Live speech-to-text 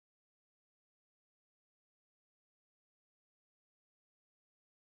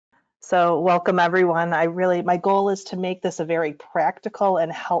So welcome everyone. My goal is to make this a very practical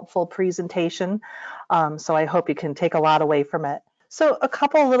and helpful presentation. So I hope you can take a lot away from it. So a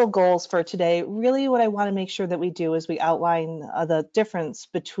couple little goals for today. Really what I want to make sure that we do is we outline the difference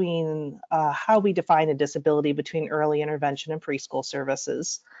between how we define a disability between early intervention and preschool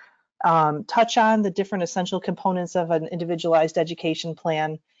services. Touch on the different essential components of an individualized education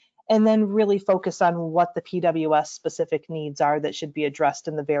plan, and then really focus on what the PWS specific needs are that should be addressed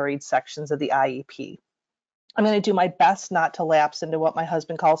in the varied sections of the IEP. I'm going to do my best not to lapse into what my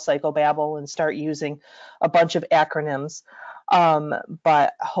husband calls psychobabble and start using a bunch of acronyms,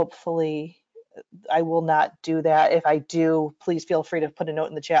 but hopefully I will not do that. If I do, please feel free to put a note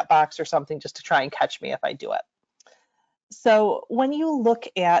in the chat box or something just to try and catch me if I do it. So when you look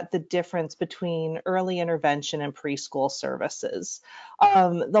at the difference between early intervention and preschool services,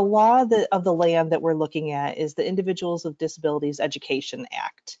 the law of the land that we're looking at is the Individuals with Disabilities Education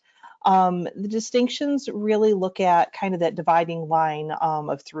Act. The distinctions really look at kind of that dividing line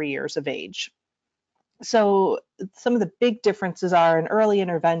of 3 years of age. So some of the big differences are in early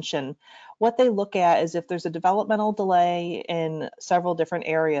intervention. What they look at is if there's a developmental delay in several different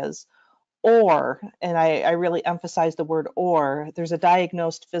areas, or, and I really emphasize the word or, there's a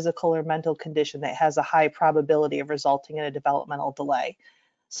diagnosed physical or mental condition that has a high probability of resulting in a developmental delay.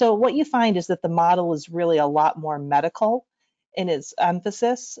 So what you find is that the model is really a lot more medical in its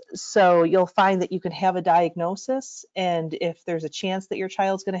emphasis. So you'll find that you can have a diagnosis, and if there's a chance that your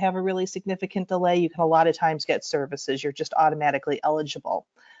child's going to have a really significant delay, you can a lot of times get services. You're just automatically eligible.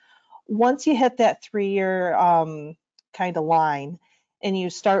 Once you hit that 3-year kind of line, and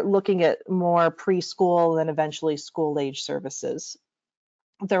you start looking at more preschool and eventually school age services,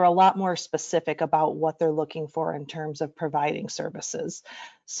 they're a lot more specific about what they're looking for in terms of providing services.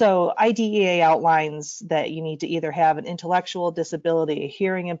 So IDEA outlines that you need to either have an intellectual disability, a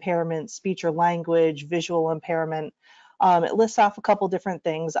hearing impairment, speech or language, visual impairment. It lists off a couple different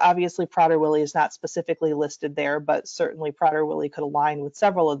things. Obviously, Prader-Willi is not specifically listed there, but certainly Prader-Willi could align with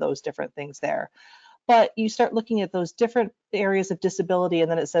several of those different things there. But you start looking at those different areas of disability, and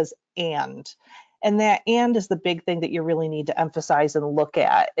then it says and that and is the big thing that you really need to emphasize and look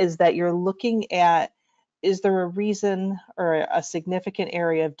at, is that you're looking at, is there a reason or a significant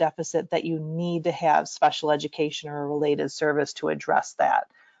area of deficit that you need to have special education or a related service to address that.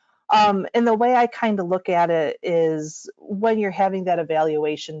 And the way I kind of look at it is when you're having that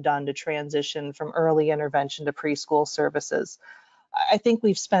evaluation done to transition from early intervention to preschool services, I think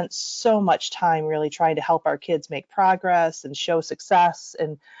we've spent so much time really trying to help our kids make progress and show success,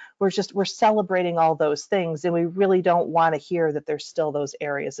 and we're celebrating all those things, and we really don't want to hear that there's still those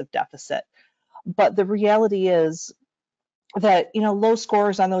areas of deficit. But the reality is that, low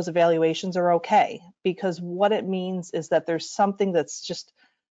scores on those evaluations are okay, because what it means is that there's something that's just,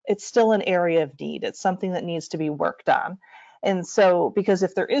 it's still an area of need. It's something that needs to be worked on. And so, because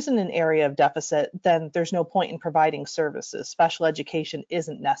if there isn't an area of deficit, then there's no point in providing services. Special education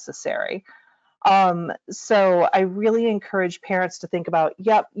isn't necessary. So I really encourage parents to think about,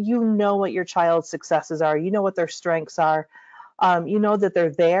 yep, you know what your child's successes are, you know what their strengths are, you know that they're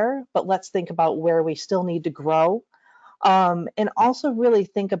there, but let's think about where we still need to grow. And also really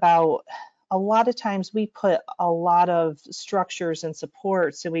think about, a lot of times we put a lot of structures and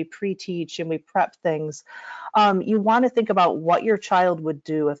supports and we pre-teach and we prep things. You want to think about what your child would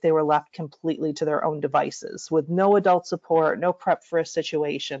do if they were left completely to their own devices with no adult support, no prep for a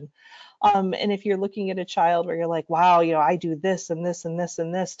situation. And if you're looking at a child where you're like, wow, I do this and this and this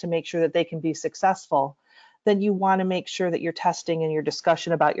and this to make sure that they can be successful, then you want to make sure that your testing and your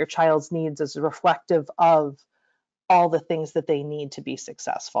discussion about your child's needs is reflective of all the things that they need to be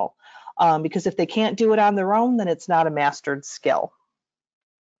successful. Because if they can't do it on their own, then it's not a mastered skill.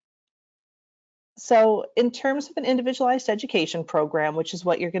 So in terms of an individualized education program, which is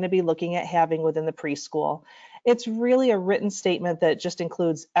what you're going to be looking at having within the preschool, it's really a written statement that just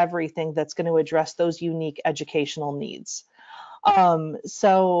includes everything that's going to address those unique educational needs.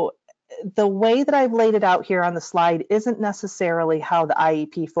 So the way that I've laid it out here on the slide isn't necessarily how the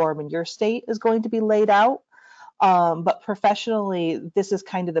IEP form in your state is going to be laid out. But professionally, this is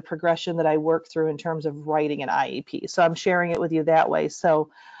kind of the progression that I work through in terms of writing an IEP. So I'm sharing it with you that way.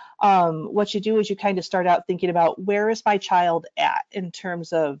 So what you do is you kind of start out thinking about, where is my child at in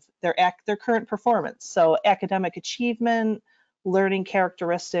terms of their current performance? So academic achievement, learning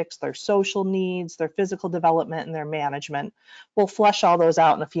characteristics, their social needs, their physical development, and their management. We'll flesh all those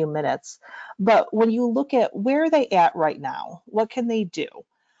out in a few minutes. But when you look at where are they at right now, what can they do?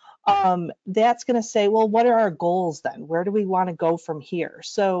 That's going to say, well, what are our goals then? Where do we want to go from here?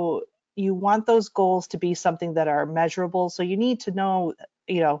 So you want those goals to be something that are measurable. So you need to know,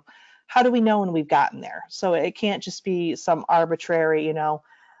 how do we know when we've gotten there? So it can't just be some arbitrary,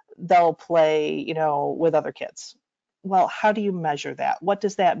 they'll play, with other kids. Well, how do you measure that? What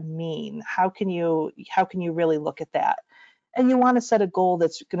does that mean? How can you really look at that? And you want to set a goal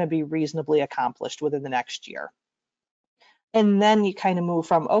that's going to be reasonably accomplished within the next year. And then you kind of move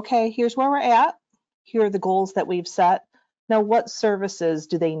from, okay, here's where we're at. Here are the goals that we've set. Now, what services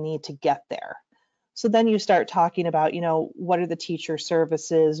do they need to get there? So then you start talking about, what are the teacher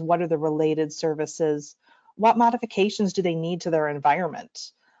services? What are the related services? What modifications do they need to their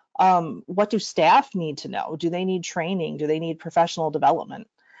environment? What do staff need to know? Do they need training? Do they need professional development?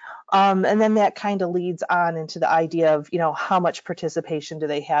 And then that kind of leads on into the idea of, how much participation do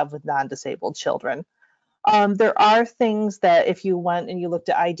they have with non-disabled children? There are things that if you went and you looked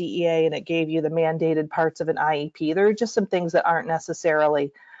at IDEA and it gave you the mandated parts of an IEP, there are just some things that aren't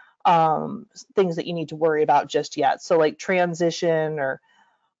necessarily things that you need to worry about just yet. So like transition or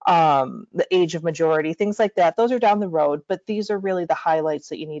the age of majority, things like that, those are down the road, but these are really the highlights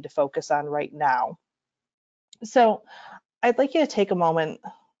that you need to focus on right now. So I'd like you to take a moment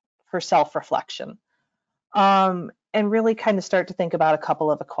for self-reflection. And really kind of start to think about a couple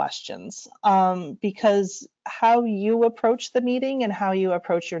of questions, because how you approach the meeting and how you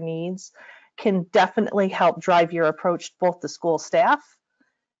approach your needs can definitely help drive your approach, both the school staff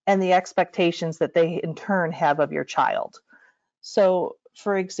and the expectations that they in turn have of your child. So,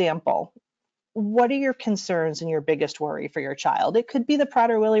 for example, what are your concerns and your biggest worry for your child? It could be the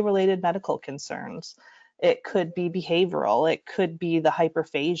Prader-Willi related medical concerns. It could be behavioral. It could be the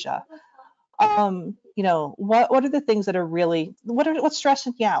hyperphagia. What are the things that are really what's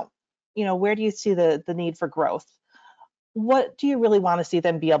stressing you out? Where do you see the need for growth? What do you really want to see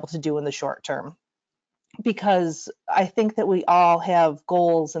them be able to do in the short term? Because I think that we all have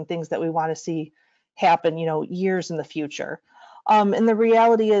goals and things that we want to see happen, years in the future. And the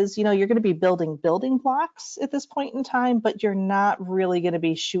reality is, you're going to be building blocks at this point in time, but you're not really going to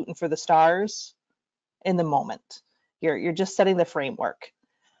be shooting for the stars in the moment. You're just setting the framework.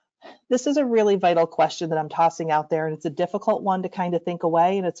 This is a really vital question that I'm tossing out there, and it's a difficult one to kind of think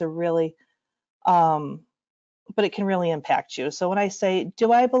away, and it's a really, but it can really impact you. So when I say,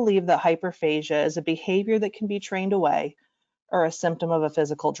 do I believe that hyperphagia is a behavior that can be trained away or a symptom of a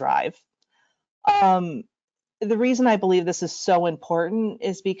physical drive? The reason I believe this is so important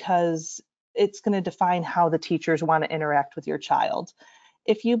is because it's going to define how the teachers want to interact with your child.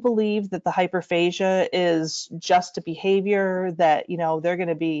 If you believe that the hyperphagia is just a behavior that, they're going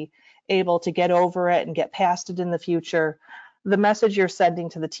to be able to get over it and get past it in the future, the message you're sending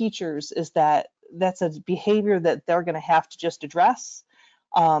to the teachers is that that's a behavior that they're going to have to just address.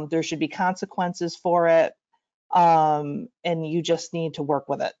 There should be consequences for it, and you just need to work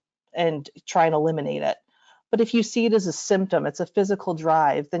with it and try and eliminate it. But if you see it as a symptom, it's a physical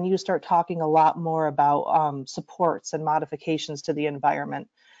drive, then you start talking a lot more about supports and modifications to the environment.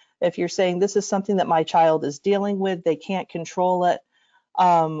 If you're saying this is something that my child is dealing with, they can't control it,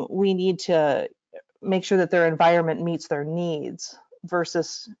 we need to make sure that their environment meets their needs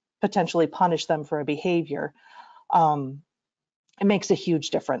versus potentially punish them for a behavior. It makes a huge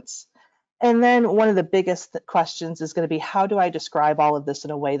difference. And then one of the biggest questions is going to be, how do I describe all of this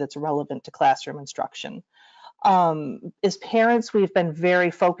in a way that's relevant to classroom instruction? As parents, we've been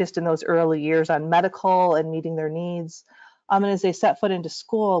very focused in those early years on medical and meeting their needs. And as they set foot into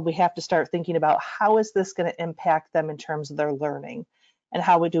school, we have to start thinking about how is this going to impact them in terms of their learning, and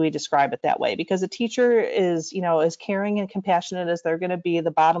how do we describe it that way? Because a teacher is, as caring and compassionate as they're going to be, the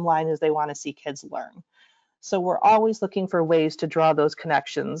bottom line is they want to see kids learn. So we're always looking for ways to draw those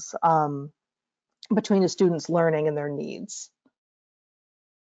connections between a student's learning and their needs.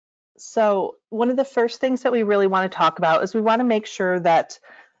 So one of the first things that we really want to talk about is we want to make sure that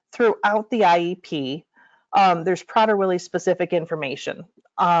throughout the IEP, there's Prader-Willi specific information.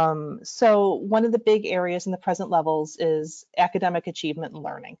 So one of the big areas in the present levels is academic achievement and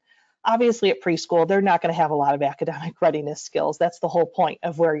learning. Obviously at preschool, they're not going to have a lot of academic readiness skills. That's the whole point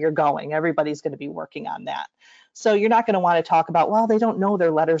of where you're going. Everybody's going to be working on that. So you're not going to want to talk about, well, they don't know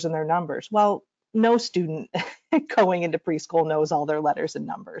their letters and their numbers. Well, no student going into preschool knows all their letters and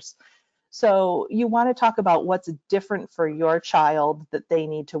numbers. So you want to talk about what's different for your child that they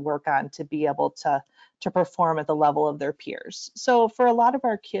need to work on to be able to perform at the level of their peers. So for a lot of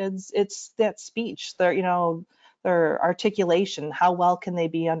our kids, it's that speech, their articulation, how well can they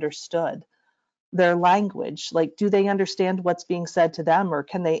be understood? Their language, like, do they understand what's being said to them, or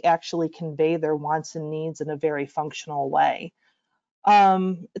can they actually convey their wants and needs in a very functional way?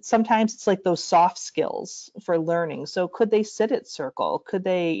 Sometimes it's like those soft skills for learning. So could they sit at circle? Could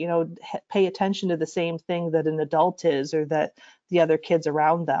they, pay attention to the same thing that an adult is or that the other kids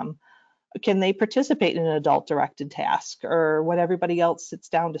around them? Can they participate in an adult directed task? Or when everybody else sits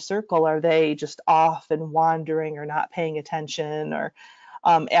down to circle, are they just off and wandering or not paying attention or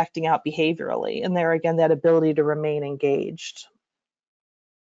acting out behaviorally? And there again, that ability to remain engaged.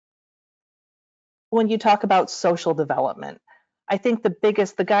 When you talk about social development, I think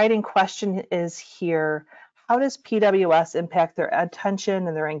the guiding question is here, how does PWS impact their attention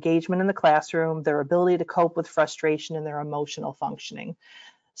and their engagement in the classroom, their ability to cope with frustration, and their emotional functioning?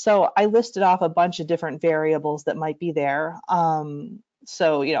 So I listed off a bunch of different variables that might be there.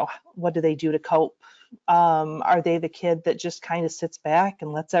 So, what do they do to cope? Are they the kid that just kind of sits back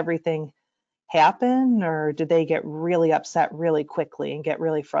and lets everything happen, or do they get really upset really quickly and get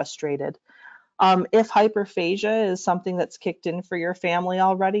really frustrated? If hyperphagia is something that's kicked in for your family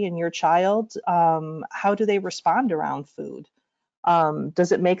already and your child, how do they respond around food?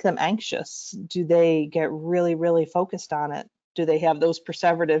 Does it make them anxious? Do they get really, really focused on it? Do they have those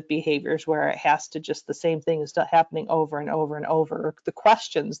perseverative behaviors where it has to just the same thing is still happening over and over and over, the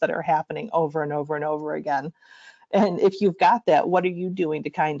questions that are happening over and over and over again? And if you've got that, what are you doing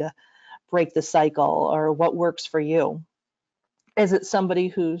to kind of break the cycle, or what works for you? Is it somebody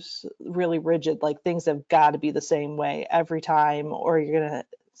who's really rigid, like things have got to be the same way every time, or you're going to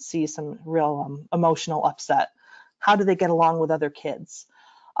see some real emotional upset? How do they get along with other kids?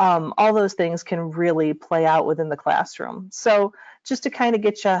 All those things can really play out within the classroom. So just to kind of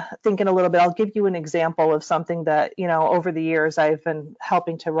get you thinking a little bit, I'll give you an example of something that, over the years I've been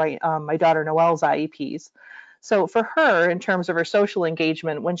helping to write my daughter Noelle's IEPs. So for her, in terms of her social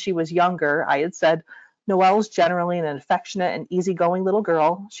engagement, when she was younger, I had said, Noelle's generally an affectionate and easygoing little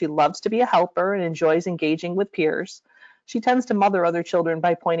girl. She loves to be a helper and enjoys engaging with peers. She tends to mother other children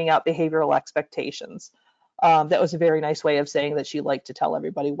by pointing out behavioral expectations. That was a very nice way of saying that she liked to tell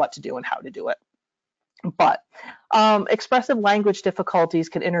everybody what to do and how to do it. But expressive language difficulties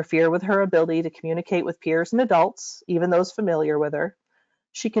can interfere with her ability to communicate with peers and adults, even those familiar with her.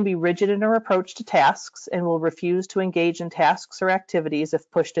 She can be rigid in her approach to tasks and will refuse to engage in tasks or activities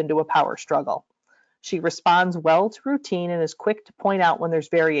if pushed into a power struggle. She responds well to routine and is quick to point out when there's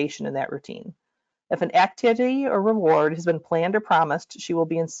variation in that routine. If an activity or reward has been planned or promised, she will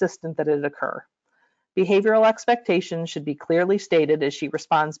be insistent that it occur. Behavioral expectations should be clearly stated, as she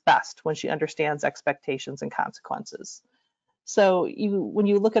responds best when she understands expectations and consequences. So when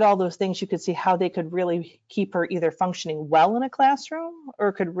you look at all those things, you could see how they could really keep her either functioning well in a classroom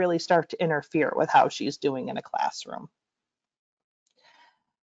or could really start to interfere with how she's doing in a classroom.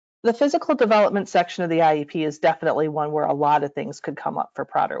 The physical development section of the IEP is definitely one where a lot of things could come up for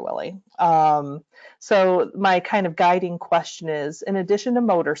Prader-Willi. So my kind of guiding question is, in addition to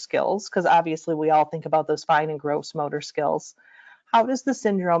motor skills, because obviously we all think about those fine and gross motor skills, how does the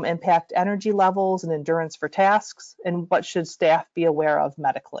syndrome impact energy levels and endurance for tasks, and what should staff be aware of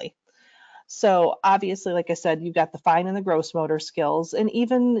medically? So obviously, like I said, you've got the fine and the gross motor skills, and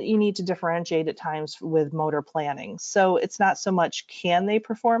even you need to differentiate at times with motor planning. So it's not so much can they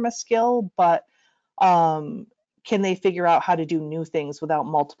perform a skill, but can they figure out how to do new things without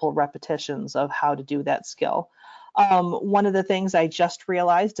multiple repetitions of how to do that skill? One of the things I just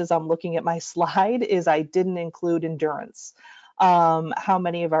realized as I'm looking at my slide is I didn't include endurance. How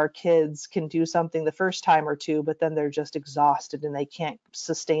many of our kids can do something the first time or two, but then they're just exhausted and they can't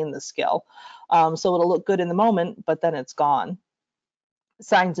sustain the skill. So it'll look good in the moment, but then it's gone.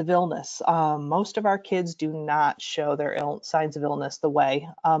 Signs of illness. Most of our kids do not show their signs of illness the way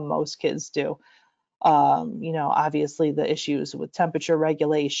most kids do. Obviously the issues with temperature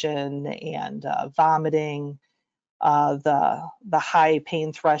regulation and vomiting, the high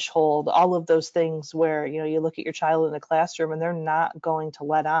pain threshold, all of those things where you look at your child in a classroom and they're not going to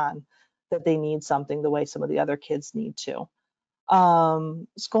let on that they need something the way some of the other kids need to.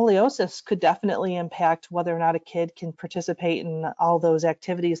 Scoliosis could definitely impact whether or not a kid can participate in all those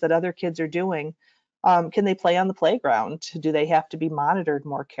activities that other kids are doing. Can they play on the playground? Do they have to be monitored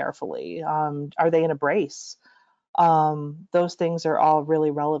more carefully? Are they in a brace? Those things are all really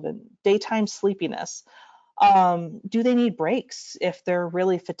relevant. Daytime sleepiness. Do they need breaks? If they're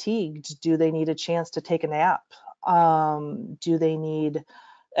really fatigued, do they need a chance to take a nap? Do they need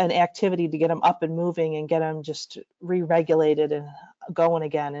an activity to get them up and moving and get them just re-regulated and going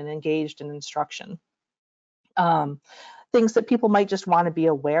again and engaged in instruction? Things that people might just want to be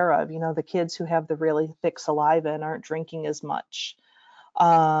aware of, the kids who have the really thick saliva and aren't drinking as much.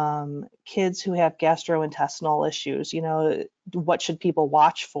 Kids who have gastrointestinal issues, what should people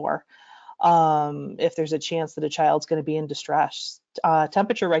watch for? If there's a chance that a child's going to be in distress.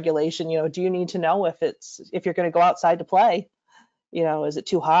 Temperature regulation, do you need to know if you're going to go outside to play? Is it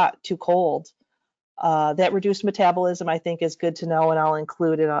too hot, too cold? That reduced metabolism, I think, is good to know, and I'll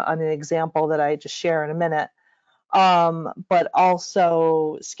include it on an example that I just share in a minute. But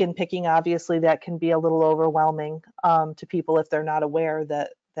also skin picking, obviously, that can be a little overwhelming to people if they're not aware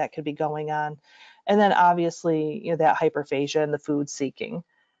that that could be going on. And then obviously, that hyperphagia and the food seeking.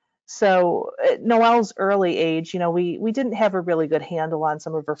 So at Noelle's early age, we didn't have a really good handle on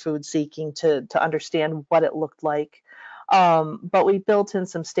some of her food seeking to understand what it looked like. But we built in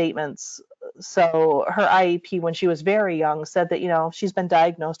some statements. So her IEP, when she was very young, said that, she's been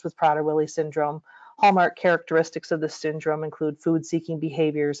diagnosed with Prader-Willi syndrome. Hallmark characteristics of the syndrome include food-seeking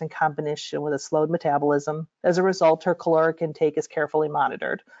behaviors in combination with a slowed metabolism. As a result, her caloric intake is carefully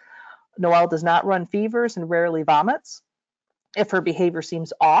monitored. Noelle does not run fevers and rarely vomits. If her behavior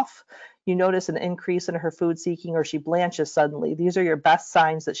seems off, you notice an increase in her food seeking or she blanches suddenly, these are your best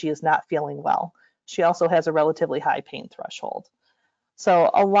signs that she is not feeling well. She also has a relatively high pain threshold. So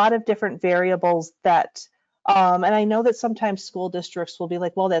a lot of different variables that, and I know that sometimes school districts will be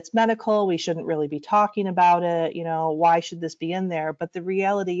like, well, that's medical. We shouldn't really be talking about it. Why should this be in there? But the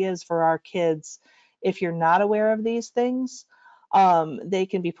reality is for our kids, if you're not aware of these things, they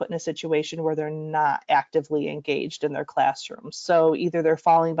can be put in a situation where they're not actively engaged in their classrooms. So either they're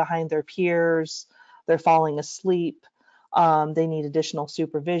falling behind their peers, they're falling asleep, they need additional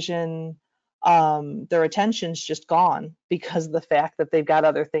supervision, their attention's just gone because of the fact that they've got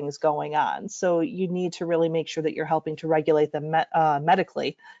other things going on. So you need to really make sure that you're helping to regulate them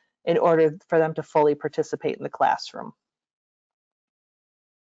medically in order for them to fully participate in the classroom.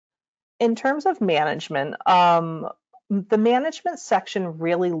 In terms of management, the management section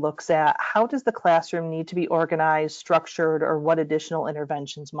really looks at how does the classroom need to be organized, structured, or what additional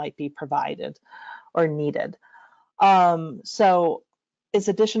interventions might be provided or needed. So is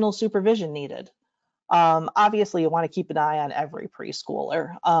additional supervision needed? Obviously, you want to keep an eye on every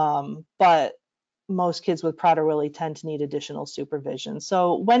preschooler, but most kids with Prader-Willi tend to need additional supervision.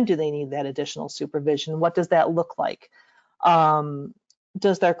 So when do they need that additional supervision? What does that look like?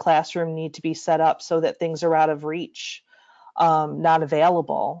 Does their classroom need to be set up so that things are out of reach, not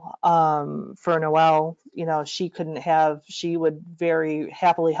available? For Noelle, she would very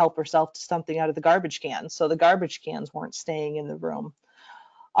happily help herself to something out of the garbage can. So the garbage cans weren't staying in the room.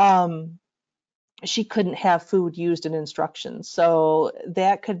 She couldn't have food used in instructions. So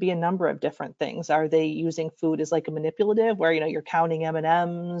that could be a number of different things. Are they using food as like a manipulative where, you're counting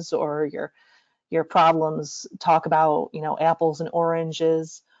M&Ms, or your problems talk about, apples and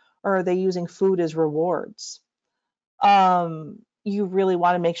oranges, or are they using food as rewards? You really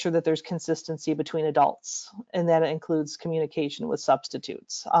want to make sure that there's consistency between adults, and that includes communication with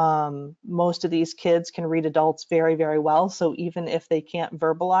substitutes. Most of these kids can read adults very, very well, so even if they can't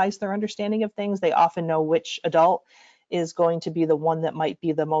verbalize their understanding of things, they often know which adult is going to be the one that might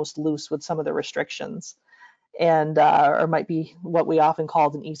be the most loose with some of the restrictions, and or might be what we often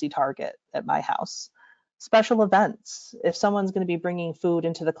called an easy target at my house. Special events. If someone's going to be bringing food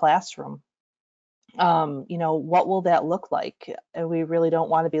into the classroom, what will that look like? And we really don't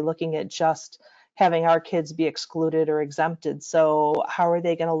want to be looking at just having our kids be excluded or exempted. So how are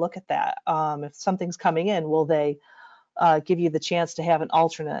they going to look at that? If something's coming in, will they give you the chance to have an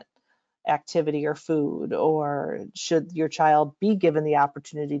alternate activity or food, or should your child be given the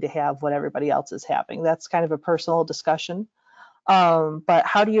opportunity to have what everybody else is having? That's kind of a personal discussion. But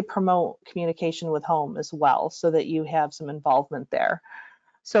how do you promote communication with home as well so that you have some involvement there?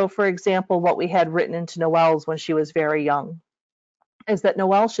 So for example, what we had written into Noelle's when she was very young is that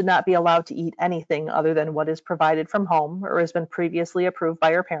Noelle should not be allowed to eat anything other than what is provided from home or has been previously approved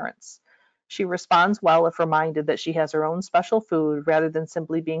by her parents. She responds well if reminded that she has her own special food rather than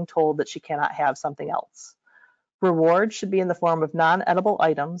simply being told that she cannot have something else. Rewards should be in the form of non-edible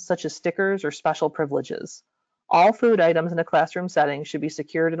items such as stickers or special privileges. All food items in a classroom setting should be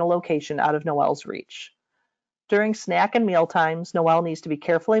secured in a location out of Noelle's reach. During snack and meal times, Noelle needs to be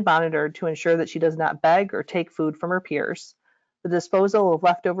carefully monitored to ensure that she does not beg or take food from her peers. The disposal of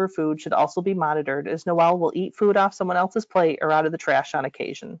leftover food should also be monitored, as Noelle will eat food off someone else's plate or out of the trash on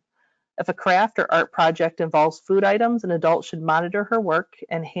occasion. If a craft or art project involves food items, an adult should monitor her work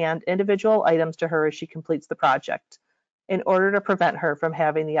and hand individual items to her as she completes the project, in order to prevent her from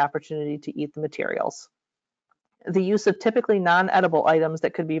having the opportunity to eat the materials. The use of typically non-edible items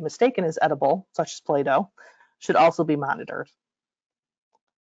that could be mistaken as edible, such as Play-Doh, should also be monitored.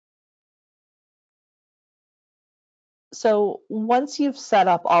 So once you've set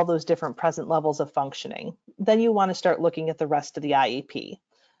up all those different present levels of functioning, then you want to start looking at the rest of the IEP.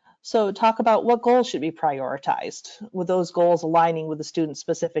 So talk about what goals should be prioritized, with those goals aligning with the student's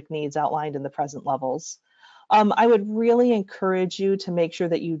specific needs outlined in the present levels. I would really encourage you to make sure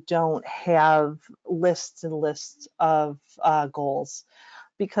that you don't have lists and lists of goals,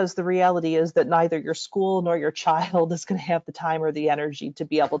 because the reality is that neither your school nor your child is going to have the time or the energy to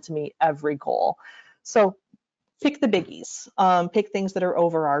be able to meet every goal. So pick the biggies, pick things that are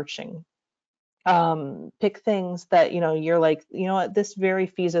overarching. Pick things that, you're like, you know what, this very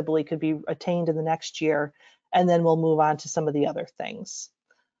feasibly could be attained in the next year, and then we'll move on to some of the other things.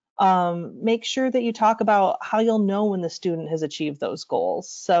 Make sure that you talk about how you'll know when the student has achieved those goals.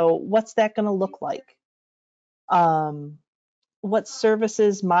 So what's that going to look like? Um, what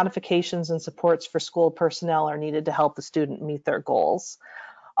services, modifications, and supports for school personnel are needed to help the student meet their goals?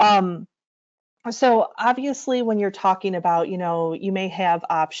 Um, so obviously, when you're talking about, you may have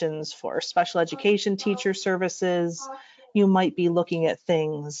options for special education teacher services. You might be looking at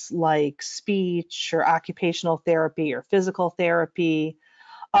things like speech or occupational therapy or physical therapy.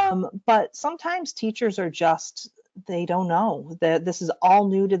 But sometimes teachers are just, they don't know that this is all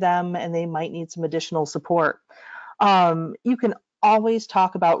new to them and they might need some additional support. You can always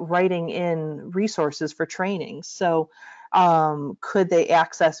talk about writing in resources for training. So, could they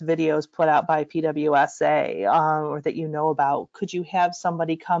access videos put out by PWSA, or that you know about? Could you have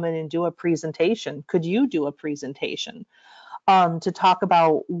somebody come in and do a presentation? Could you do a presentation to talk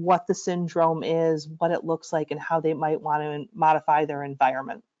about what the syndrome is, what it looks like, and how they might want to modify their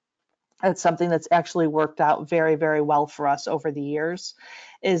environment? It's something that's actually worked out very, very well for us over the years,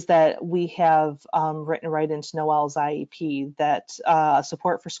 is that we have written right into Noelle's IEP that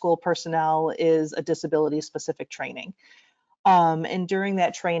support for school personnel is a disability specific training. And during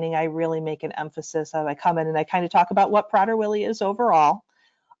that training, I really make an emphasis of, I come in and I kind of talk about what Prader-Willi is overall.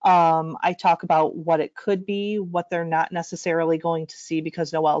 I talk about what it could be, what they're not necessarily going to see,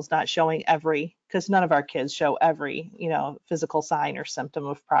 because Noelle's not showing because none of our kids show every, physical sign or symptom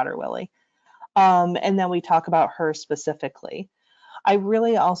of Prader-Willi. And then we talk about her specifically. I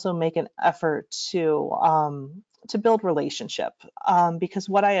really also make an effort to build relationship, because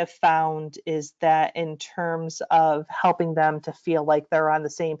what I have found is that in terms of helping them to feel like they're on the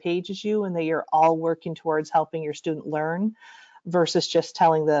same page as you and that you're all working towards helping your student learn versus just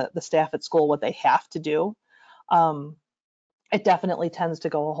telling the staff at school what they have to do, it definitely tends to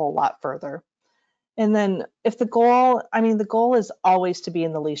go a whole lot further. And then if the goal is always to be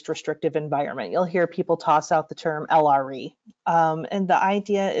in the least restrictive environment. You'll hear people toss out the term LRE. And the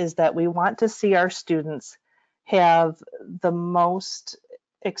idea is that we want to see our students have the most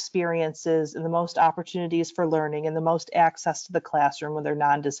experiences and the most opportunities for learning and the most access to the classroom with their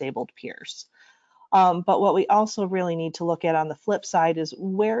non-disabled peers. But what we also really need to look at on the flip side is,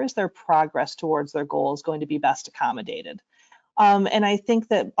 where is their progress towards their goals going to be best accommodated? And I think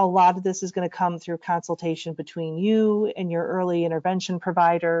that a lot of this is going to come through consultation between you and your early intervention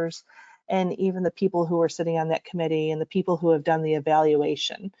providers, and even the people who are sitting on that committee and the people who have done the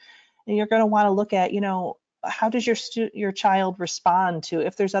evaluation. And you're going to want to look at, how does your child respond to,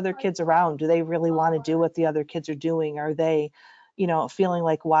 if there's other kids around? Do they really want to do what the other kids are doing? Are they, feeling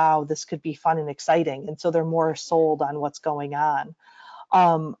like, wow, this could be fun and exciting, and so they're more sold on what's going on?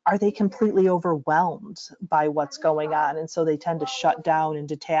 Are they completely overwhelmed by what's going on, and so they tend to shut down and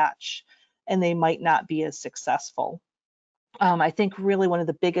detach, and they might not be as successful? I think really one of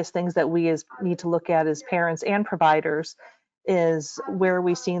the biggest things that we need to look at as parents and providers is, where are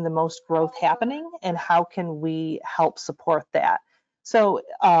we seeing the most growth happening and how can we help support that? So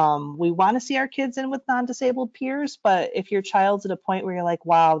we want to see our kids in with non-disabled peers, but if your child's at a point where you're like,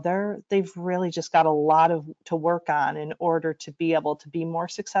 wow, they've really just got a lot to work on in order to be able to be more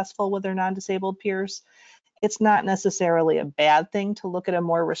successful with their non-disabled peers, it's not necessarily a bad thing to look at a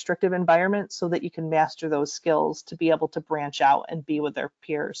more restrictive environment so that you can master those skills to be able to branch out and be with their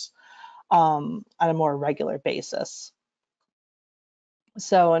peers on a more regular basis.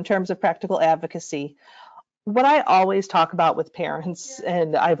 So in terms of practical advocacy, what I always talk about with parents,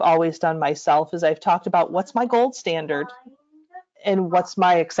 and I've always done myself, is I've talked about what's my gold standard and what's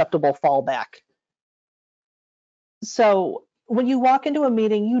my acceptable fallback. So when you walk into a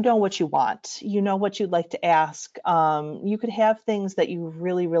meeting, you know what you want. You know what you'd like to ask. You could have things that you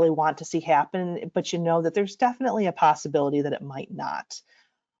really, really want to see happen, but you know that there's definitely a possibility that it might not.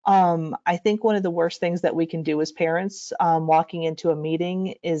 I think one of the worst things that we can do as parents, walking into a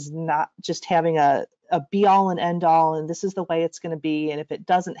meeting, is not just having a be all and end all, and this is the way it's going to be, and if it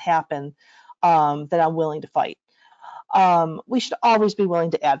doesn't happen, then I'm willing to fight. We should always be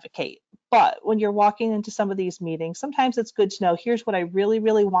willing to advocate. But when you're walking into some of these meetings, sometimes it's good to know, here's what I really,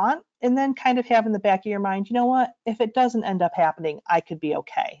 really want, and then kind of have in the back of your mind, you know what, if it doesn't end up happening, I could be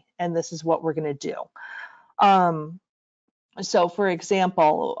okay, and this is what we're going to do. So for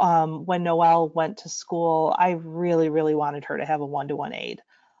example, when Noelle went to school, I really, really wanted her to have a one-to-one aide.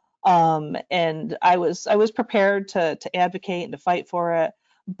 And I was prepared to advocate and to fight for it.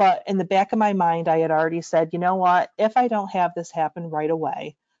 But in the back of my mind, I had already said, you know what, if I don't have this happen right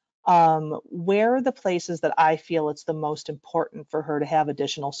away, where are the places that I feel it's the most important for her to have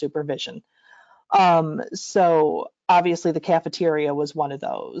additional supervision? So obviously the cafeteria was one of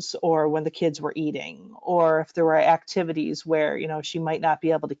those, or when the kids were eating, or if there were activities where, she might not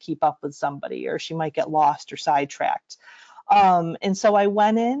be able to keep up with somebody, or she might get lost or sidetracked. And so I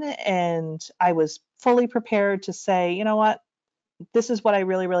went in and I was fully prepared to say, you know what, this is what I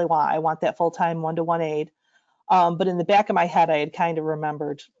really, really want. I want that full-time one-to-one aide. But in the back of my head, I had kind of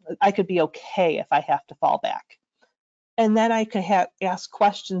remembered I could be okay if I have to fall back. And then I could ask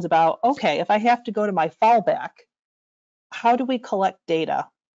questions about, okay, if I have to go to my fallback, how do we collect data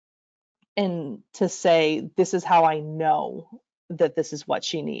and to say, this is how I know that this is what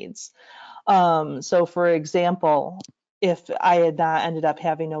she needs? So for example, if I had not ended up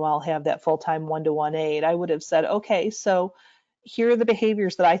having Noelle have that full-time one-to-one aide, I would have said, okay, so here are the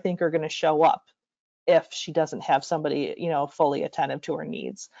behaviors that I think are going to show up if she doesn't have somebody, fully attentive to her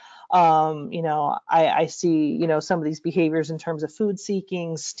needs. I see, some of these behaviors in terms of food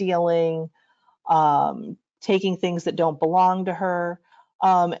seeking, stealing, taking things that don't belong to her.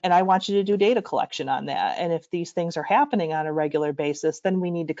 And I want you to do data collection on that. And if these things are happening on a regular basis, then we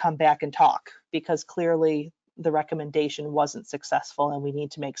need to come back and talk because clearly the recommendation wasn't successful and we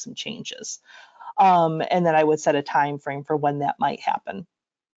need to make some changes. And then I would set a time frame for when that might happen.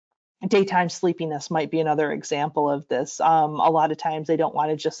 Daytime sleepiness might be another example of this. A lot of times they don't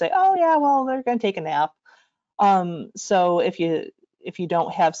want to just say, oh yeah, well, they're going to take a nap. So if you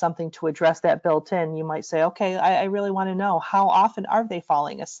don't have something to address that built in, you might say, okay, I really want to know how often are they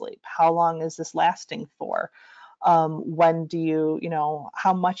falling asleep? How long is this lasting for? When do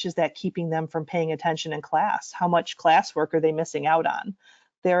how much is that keeping them from paying attention in class? How much classwork are they missing out on?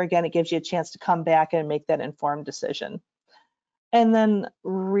 There again, it gives you a chance to come back and make that informed decision. And then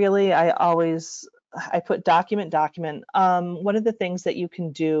really, I put document. One of the things that you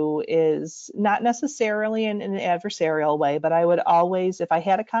can do is not necessarily in an adversarial way, but I would always, if I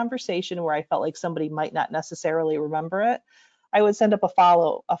had a conversation where I felt like somebody might not necessarily remember it, I would send up a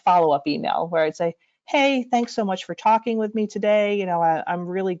follow-up email where I'd say, hey, thanks so much for talking with me today. I'm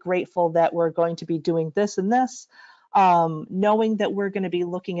really grateful that we're going to be doing this and this. Knowing that we're going to be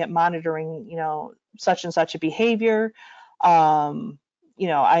looking at monitoring, such and such a behavior. Um,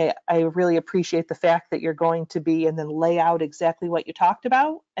 I really appreciate the fact that you're going to be and then lay out exactly what you talked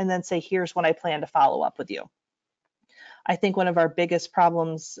about and then say, here's when I plan to follow up with you. I think one of our biggest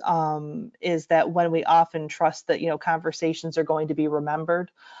problems is that when we often trust that, conversations are going to be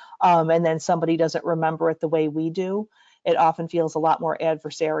remembered, and then somebody doesn't remember it the way we do, it often feels a lot more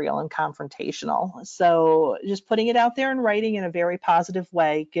adversarial and confrontational. So just putting it out there in writing in a very positive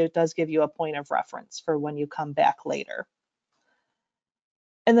way does give you a point of reference for when you come back later.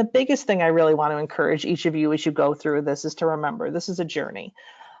 And the biggest thing I really want to encourage each of you as you go through this is to remember this is a journey.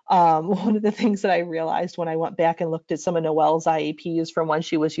 One of the things that I realized when I went back and looked at some of Noelle's IEPs from when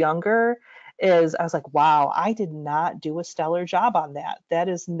she was younger is I was like, wow, I did not do a stellar job on that. That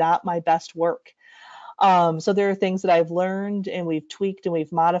is not my best work. So there are things that I've learned and we've tweaked and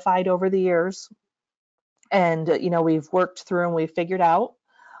we've modified over the years. And, we've worked through and we've figured out.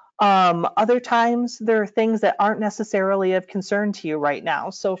 Other times, there are things that aren't necessarily of concern to you right now.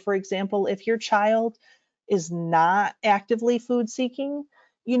 So, for example, if your child is not actively food seeking,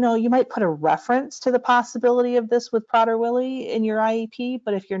 you might put a reference to the possibility of this with Prader-Willi in your IEP.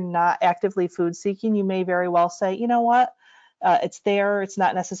 But if you're not actively food seeking, you may very well say, you know what? It's there. It's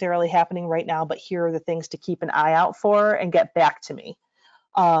not necessarily happening right now, but here are the things to keep an eye out for and get back to me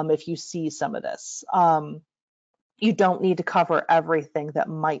if you see some of this. You don't need to cover everything that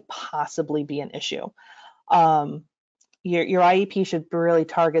might possibly be an issue. Um, your IEP should really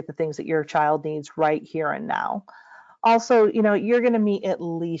target the things that your child needs right here and now. Also, you're going to meet at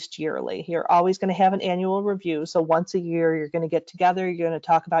least yearly. You're always going to have an annual review. So once a year, you're going to get together. You're going to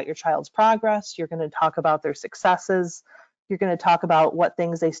talk about your child's progress. You're going to talk about their successes. You're going to talk about what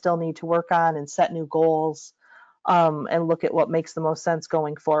things they still need to work on and set new goals and look at what makes the most sense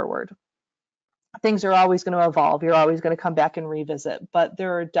going forward. Things are always going to evolve. You're always going to come back and revisit, but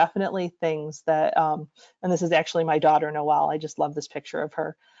there are definitely things that, and this is actually my daughter, Noelle. I just love this picture of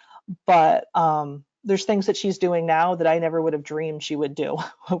her. But there's things that she's doing now that I never would have dreamed she would do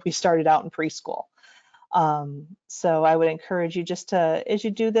when we started out in preschool. So I would encourage you just to, as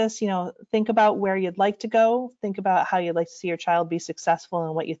you do this, think about where you'd like to go, think about how you'd like to see your child be successful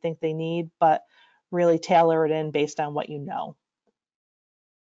and what you think they need, but really tailor it in based on what you know.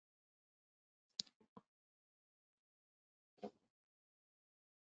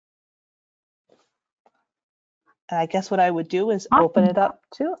 And I guess what I would do is open Awesome. it up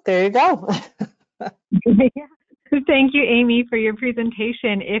too. There you go. Yeah. Thank you, Amy, for your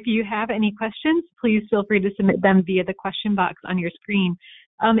presentation. If you have any questions, please feel free to submit them via the question box on your screen.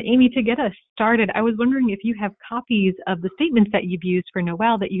 Amy, to get us started, I was wondering if you have copies of the statements that you've used for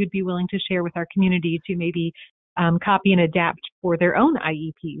Noel that you'd be willing to share with our community to maybe copy and adapt for their own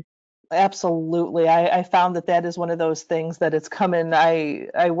IEPs. Absolutely. I found that that is one of those things that it's coming.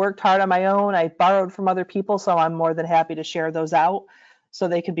 I worked hard on my own. I borrowed from other people, so I'm more than happy to share those out so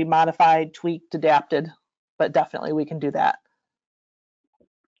they can be modified, tweaked, adapted. But definitely we can do that.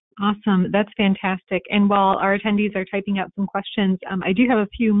 Awesome. That's fantastic. And while our attendees are typing out some questions, I do have a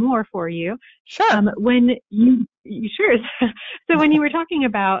few more for you. Sure. When you sure. So when you were talking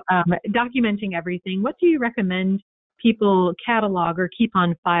about documenting everything, what do you recommend people catalog or keep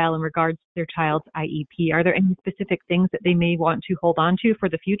on file in regards to their child's IEP? Are there any specific things that they may want to hold on to for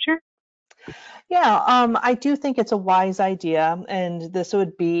the future? Yeah, I do think it's a wise idea, and this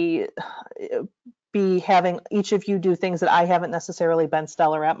would be having each of you do things that I haven't necessarily been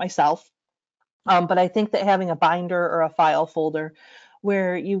stellar at myself. But I think that having a binder or a file folder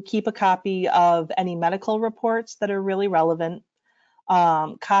where you keep a copy of any medical reports that are really relevant,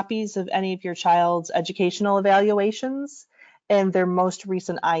 copies of any of your child's educational evaluations, and their most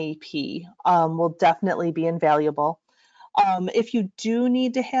recent IEP will definitely be invaluable. If you do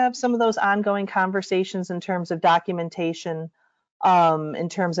need to have some of those ongoing conversations in terms of documentation, in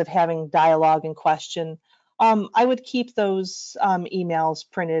terms of having dialogue and question, I would keep those emails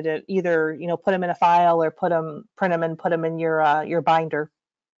printed at either, put them in a file or print them and put them in your binder,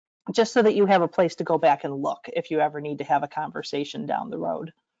 just so that you have a place to go back and look if you ever need to have a conversation down the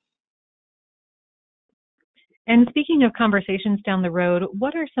road. And speaking of conversations down the road,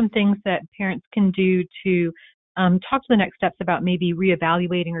 what are some things that parents can do to talk to the next steps about maybe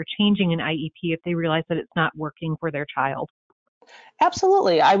reevaluating or changing an IEP if they realize that it's not working for their child?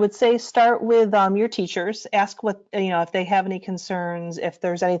 Absolutely. I would say start with your teachers. Ask what, if they have any concerns, if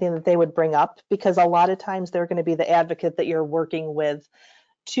there's anything that they would bring up, because a lot of times they're going to be the advocate that you're working with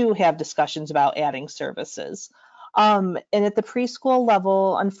to have discussions about adding services. And at the preschool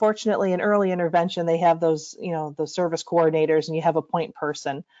level, unfortunately, in early intervention, they have those, the service coordinators, and you have a point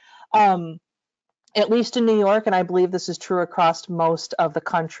person. Um, at least in New York, and I believe this is true across most of the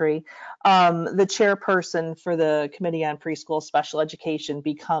country, the chairperson for the Committee on Preschool Special Education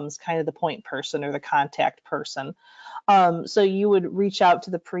becomes kind of the point person or the contact person. So you would reach out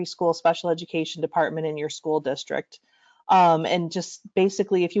to the preschool special education department in your school district. And just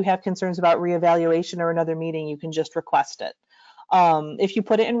basically, if you have concerns about reevaluation or another meeting, you can just request it. If you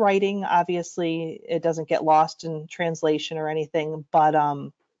put it in writing, obviously it doesn't get lost in translation or anything, but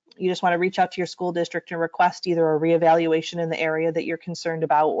you just want to reach out to your school district and request either a reevaluation in the area that you're concerned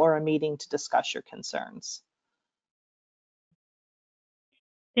about or a meeting to discuss your concerns.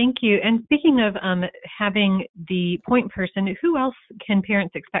 Thank you. And speaking of having the point person, who else can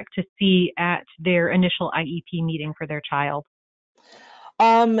parents expect to see at their initial IEP meeting for their child?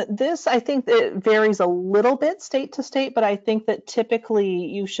 This, I think it varies a little bit state to state, but I think that typically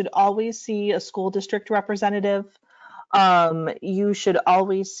you should always see a school district representative. You should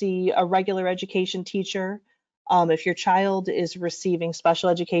always see a regular education teacher. If your child is receiving special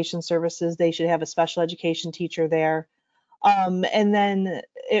education services, they should have a special education teacher there. And then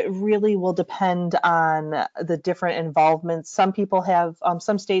it really will depend on the different involvements. Some people have,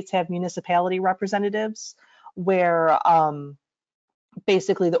 some states have municipality representatives where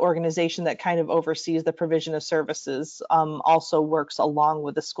basically the organization that kind of oversees the provision of services also works along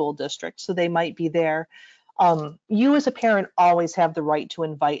with the school district. So they might be there. You as a parent always have the right to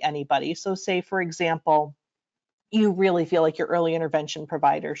invite anybody. So say, for example, you really feel like your early intervention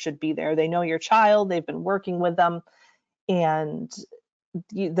provider should be there. They know your child, they've been working with them, and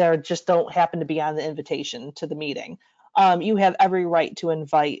they just don't happen to be on the invitation to the meeting. You have every right to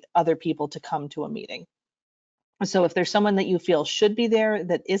invite other people to come to a meeting. So if there's someone that you feel should be there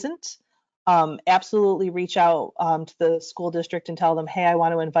that isn't, absolutely reach out to the school district and tell them, hey, I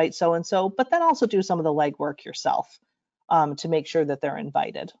want to invite so and so, but then also do some of the legwork yourself to make sure that they're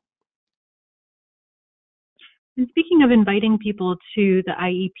invited. And speaking of inviting people to the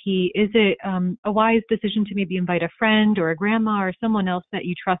IEP, is it a wise decision to maybe invite a friend or a grandma or someone else that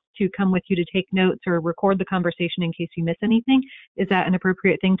you trust to come with you to take notes or record the conversation in case you miss anything? Is that an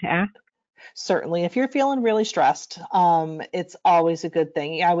appropriate thing to ask? Certainly, if you're feeling really stressed, it's always a good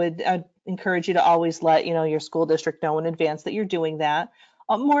thing. I'd encourage you to always let your school district know in advance that you're doing that.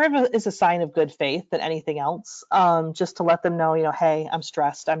 More of a is a sign of good faith than anything else. Just to let them know, hey, I'm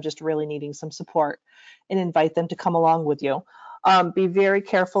stressed. I'm just really needing some support, and invite them to come along with you. Be very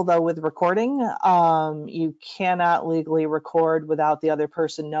careful though with recording. You cannot legally record without the other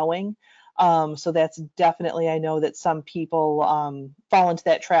person knowing. So that's definitely, I know that some people fall into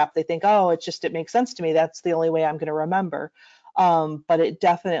that trap. They think, oh, it makes sense to me. That's the only way I'm going to remember. But it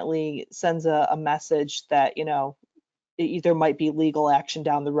definitely sends a message that, there might be legal action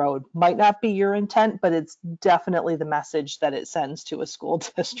down the road. Might not be your intent, but it's definitely the message that it sends to a school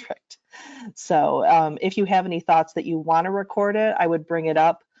district. So if you have any thoughts that you want to record it, I would bring it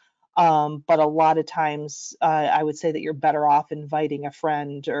up. But a lot of times, I would say that you're better off inviting a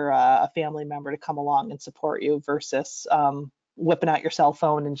friend or a family member to come along and support you versus whipping out your cell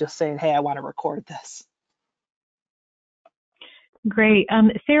phone and just saying, hey, I want to record this. Great.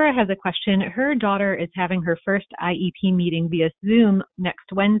 Sarah has a question. Her daughter is having her first IEP meeting via Zoom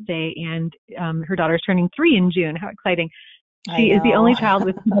next Wednesday, and her daughter's turning 3 in June. How exciting. She is the only child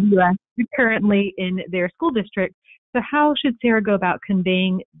with PWS currently in their school district. So how should Sarah go about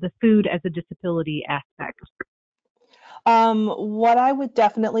conveying the food as a disability aspect? What I would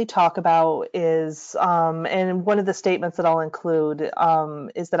definitely talk about is, and one of the statements that I'll include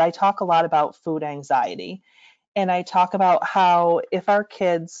is that I talk a lot about food anxiety. And I talk about how if our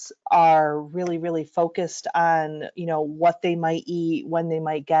kids are really, really focused on, what they might eat, when they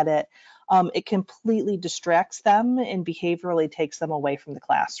might get it, it completely distracts them and behaviorally takes them away from the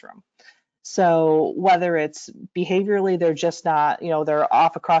classroom. So whether it's behaviorally, they're just not, they're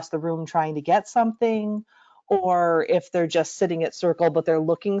off across the room trying to get something, or if they're just sitting at circle, but they're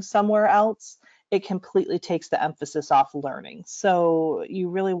looking somewhere else, it completely takes the emphasis off learning. So you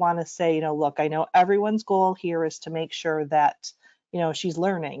really want to say, look, I know everyone's goal here is to make sure that, she's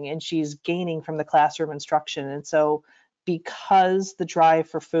learning and she's gaining from the classroom instruction. And so because the drive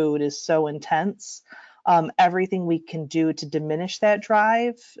for food is so intense, everything we can do to diminish that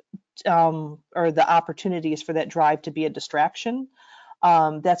drive or the opportunities for that drive to be a distraction,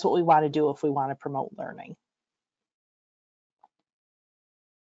 that's what we want to do if we want to promote learning.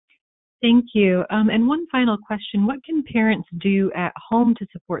 Thank you. And one final question. What can parents do at home to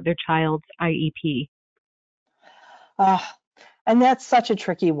support their child's IEP? And that's such a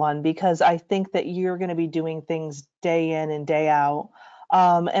tricky one because I think that you're going to be doing things day in and day out.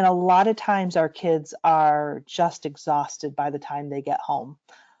 And a lot of times our kids are just exhausted by the time they get home.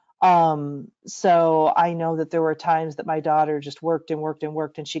 So I know that there were times that my daughter just worked and worked and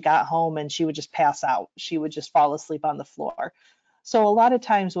worked, and she got home and she would just pass out. She would just fall asleep on the floor. So a lot of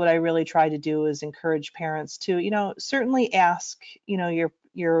times what I really try to do is encourage parents to, certainly ask,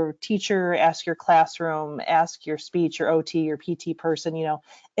 your teacher, ask your classroom, ask your speech, your OT, your PT person,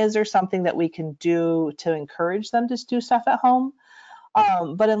 is there something that we can do to encourage them to do stuff at home?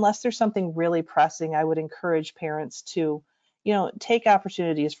 But unless there's something really pressing, I would encourage parents to, take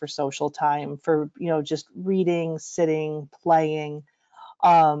opportunities for social time, for, just reading, sitting, playing,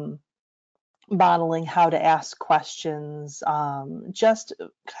 modeling how to ask questions, just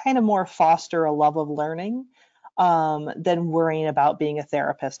kind of more foster a love of learning than worrying about being a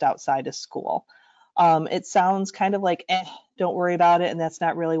therapist outside of school. It sounds kind of like, don't worry about it, and that's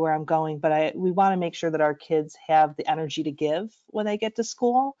not really where I'm going, but we want to make sure that our kids have the energy to give when they get to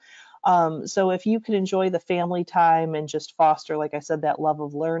school. So if you can enjoy the family time and just foster, like I said, that love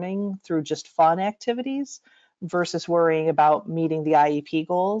of learning through just fun activities versus worrying about meeting the IEP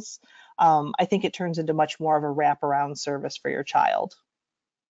goals, I think it turns into much more of a wraparound service for your child.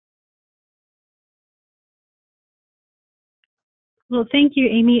 Well, thank you,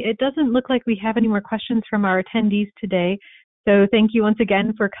 Amy. It doesn't look like we have any more questions from our attendees today. So thank you once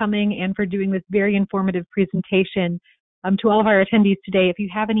again for coming and for doing this very informative presentation. To all of our attendees today, if you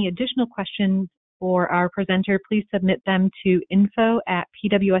have any additional questions for our presenter, please submit them to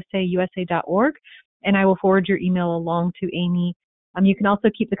info@pwsausa.org, and I will forward your email along to Amy. You can also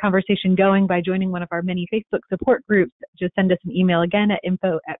keep the conversation going by joining one of our many Facebook support groups. Just send us an email again at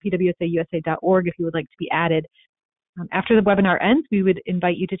info@pwsausa.org if you would like to be added. After the webinar ends, we would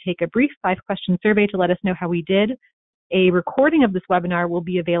invite you to take a brief 5-question survey to let us know how we did. A recording of this webinar will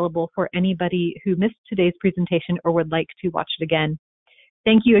be available for anybody who missed today's presentation or would like to watch it again.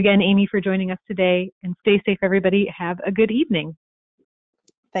 Thank you again, Amy, for joining us today, and stay safe, everybody. Have a good evening.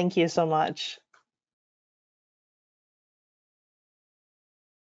 Thank you so much.